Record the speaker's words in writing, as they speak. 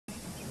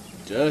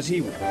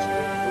dirty water.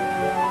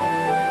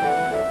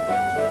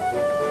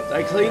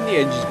 They cleaned the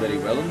engines very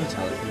well on the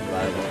telephone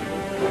railway.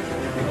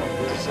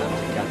 Peter, Sam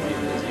to Kathy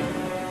and Lizzie.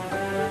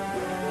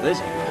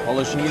 Lizzie was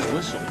polishing his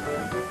whistle,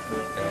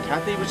 and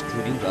Kathy was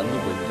cleaning round the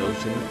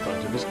windows in the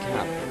front of his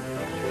cab.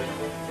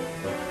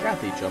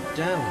 Kathy jumped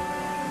down.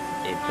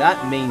 "If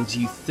that means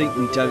you think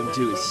we don't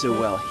do it so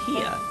well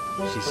here,"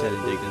 she said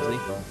indignantly,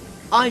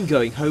 "I'm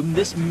going home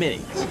this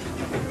minute."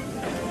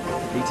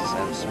 Peter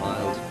Sam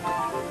smiled.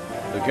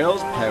 The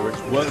girls' parents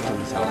worked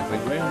on the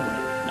telephone railway,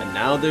 and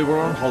now they were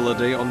on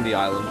holiday on the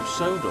island of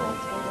Sodor,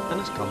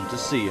 and had come to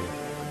see him.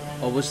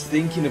 "I was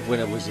thinking of when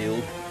I was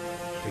ill,"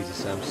 Peter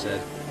Sam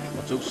said.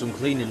 "I took some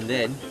cleaning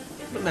then.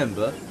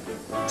 Remember?"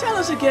 "Tell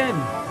us again!"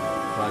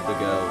 cried the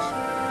girls.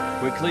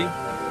 Quickly,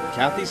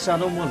 Kathy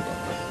sat on one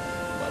rocker,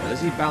 while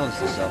Lizzie balanced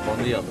herself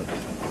on the other.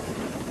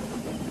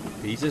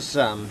 Peter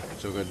Sam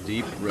took a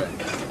deep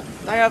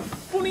breath. "They have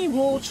funny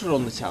water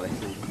on the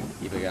telephone,"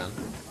 he began.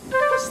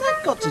 "What's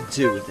that got to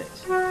do with it?"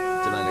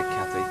 demanded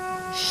Kathy.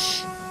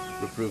 "Shh!"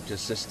 reproved her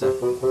sister.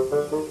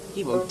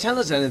 "He won't tell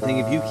us anything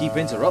if you keep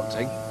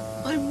interrupting."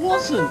 "I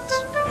wasn't!"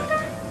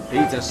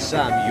 Peter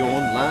Sam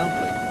yawned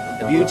loudly.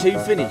 "Have you two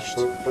finished?"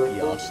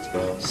 he asked.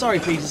 "Sorry,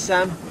 Peter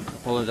Sam,"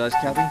 apologised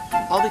Kathy.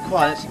 "I'll be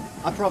quiet,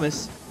 I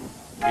promise."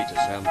 Peter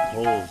Sam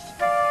paused.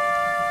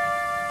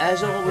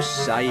 "As I was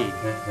saying,"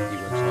 he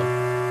went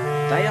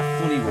on, "they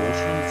have funny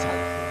water on the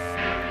telephone.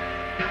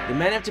 The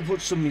men have to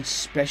put something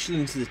special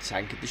into the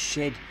tank at the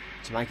shed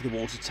to make the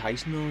water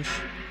taste nice."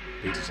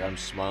 Peter Sam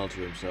smiled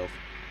to himself.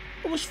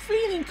 "I was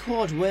feeling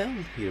quite well,"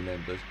 he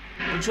remembered,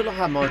 "until I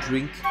had my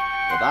drink.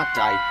 But that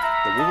day,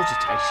 the water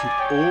tasted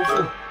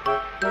awful.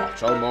 I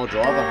told my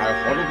driver how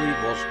horrible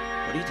it was,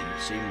 but he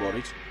didn't seem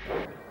worried.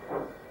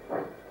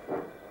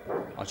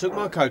 I took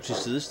my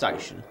coaches to the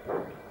station,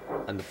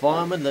 and the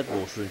fireman let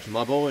water into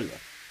my boiler.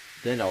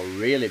 Then I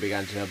really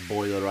began to have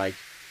boiler ache.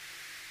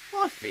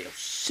 'I feel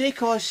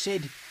sick,' I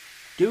said.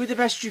 'Do the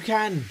best you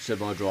can,' said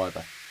my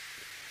driver.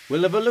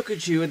 'We'll have a look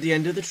at you at the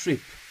end of the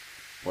trip.'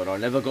 But I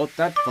never got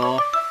that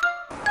far.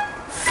 The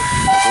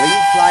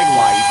green flag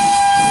waved,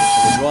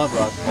 and the driver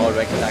asked my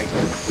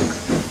regulator.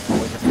 I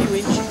went a few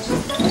inches,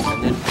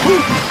 and then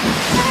poof!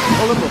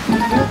 All of a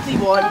filthy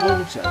white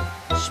water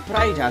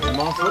sprayed out of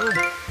my funnel."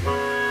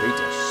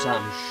 Peter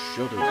Sam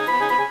shuddered.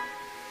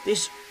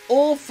 "This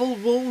awful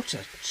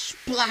water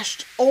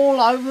splashed all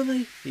over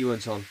me," he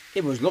went on.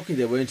 "It was lucky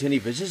there weren't any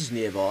visitors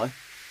nearby.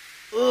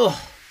 Ugh!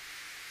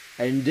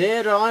 And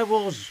there I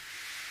was,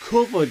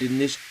 covered in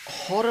this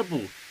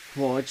horrible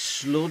white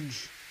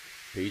sludge."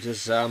 Peter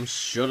Sam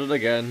shuddered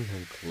again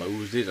and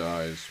closed his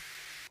eyes.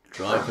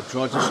 Driver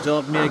tried to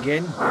start me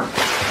again.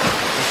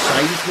 The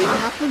same thing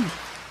happened.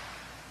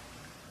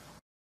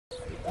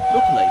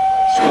 Luckily,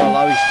 Scar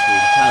Lois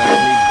twin,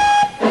 Tywyn,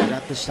 was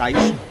at the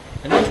station,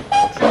 and he took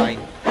my train.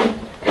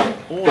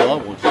 All I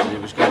wanted to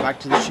do was go back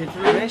to the shed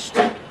for a rest,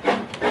 but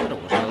I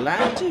wasn't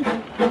allowed to.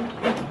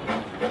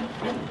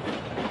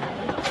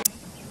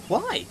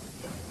 "Why?"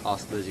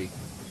 asked Lizzie.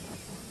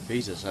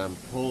 Peter Sam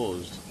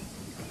paused.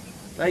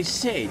 "They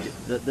said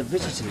that the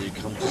visitors had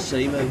come to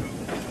see me,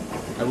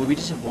 and would be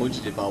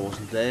disappointed if I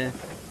wasn't there.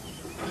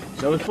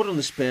 So I was put on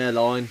the spare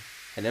line,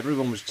 and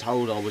everyone was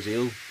told I was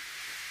ill."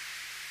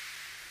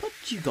 "But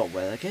you got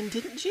well again,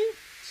 didn't you?"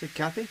 said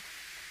Kathy.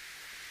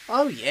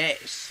 "Oh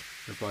yes,"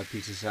 replied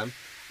Peter Sam.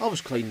 "I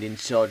was cleaned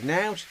inside and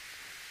out,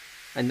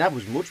 and that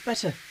was much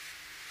better.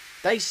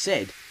 They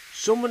said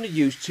someone had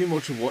used too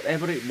much of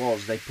whatever it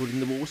was they put in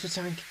the water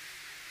tank.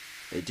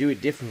 They do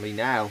it differently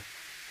now."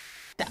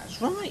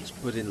 "That's right,"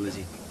 put in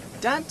Lizzie.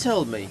 "Dad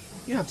told me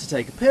you have to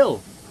take a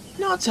pill."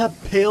 "Not a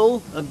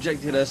pill,"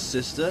 objected her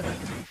sister.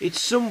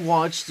 "It's some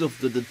white stuff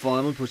that the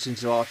fireman puts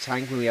into our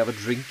tank when we have a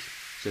drink,"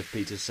 said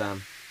Peter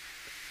Sam.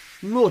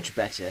 "Much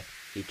better.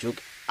 It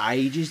took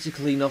ages to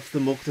clean off the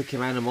muck that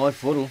came out of my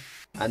funnel.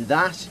 And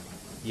that,"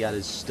 he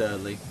added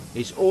sternly,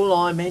 "is all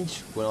I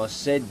meant when I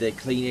said they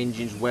clean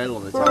engines well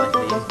on the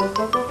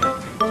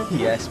telephone."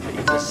 "Yes,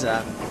 Peter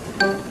Sam,"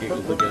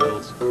 giggled the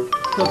girls.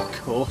 "Of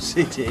course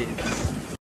it is."